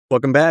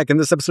Welcome back. In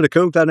this episode of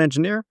KodeKloud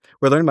Engineer,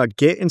 we're learning about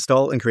Git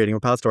install and creating a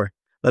repository.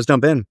 Let's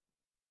jump in.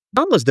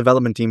 Boundless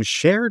development team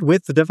shared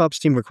with the DevOps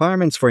team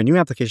requirements for a new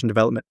application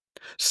development,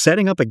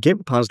 setting up a Git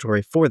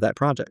repository for that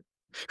project.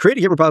 Create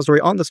a Git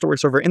repository on the storage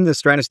server in the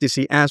Stratus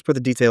DC as per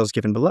the details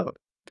given below.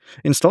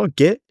 Install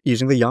Git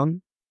using the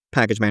Yum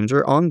package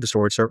manager on the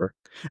storage server,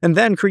 and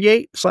then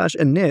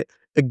create/init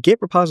a Git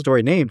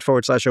repository named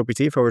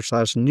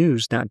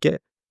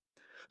 /opt/news.git.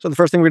 So the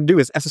first thing we're going to do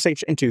is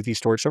SSH into the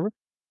storage server.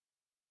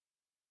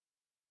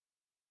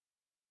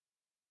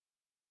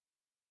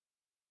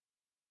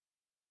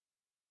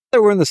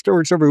 So we're in the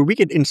storage server, we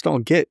could install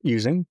Git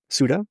using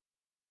sudo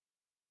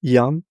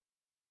yum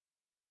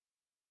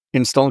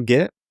install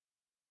Git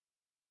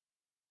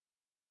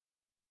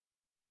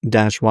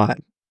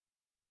 -y.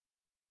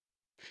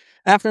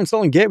 After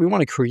installing Git, we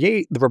want to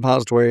create the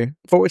repository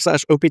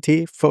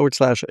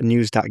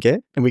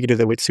 /opt/news.git, and we can do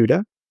that with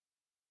sudo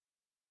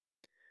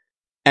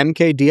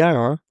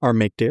mkdir, our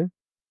makedir,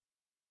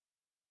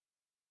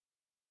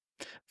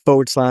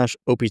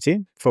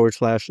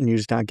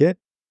 /opt/news.git.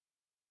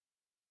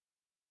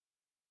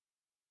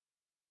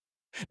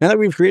 Now that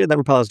we've created that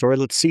repository,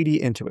 let's cd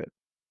into it.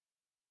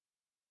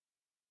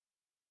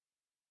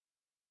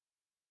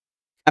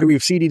 After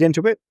we've cd'd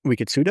into it, we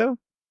could sudo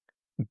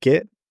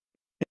git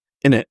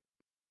init.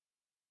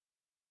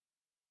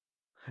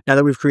 Now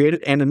that we've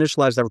created and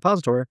initialized that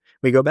repository,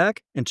 we go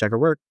back and check our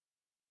work.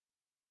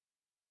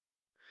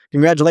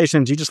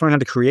 Congratulations, you just learned how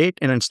to create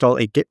and install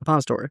a Git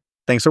repository.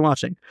 Thanks for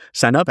watching.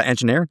 Sign up at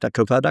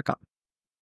engineer.kodekloud.com.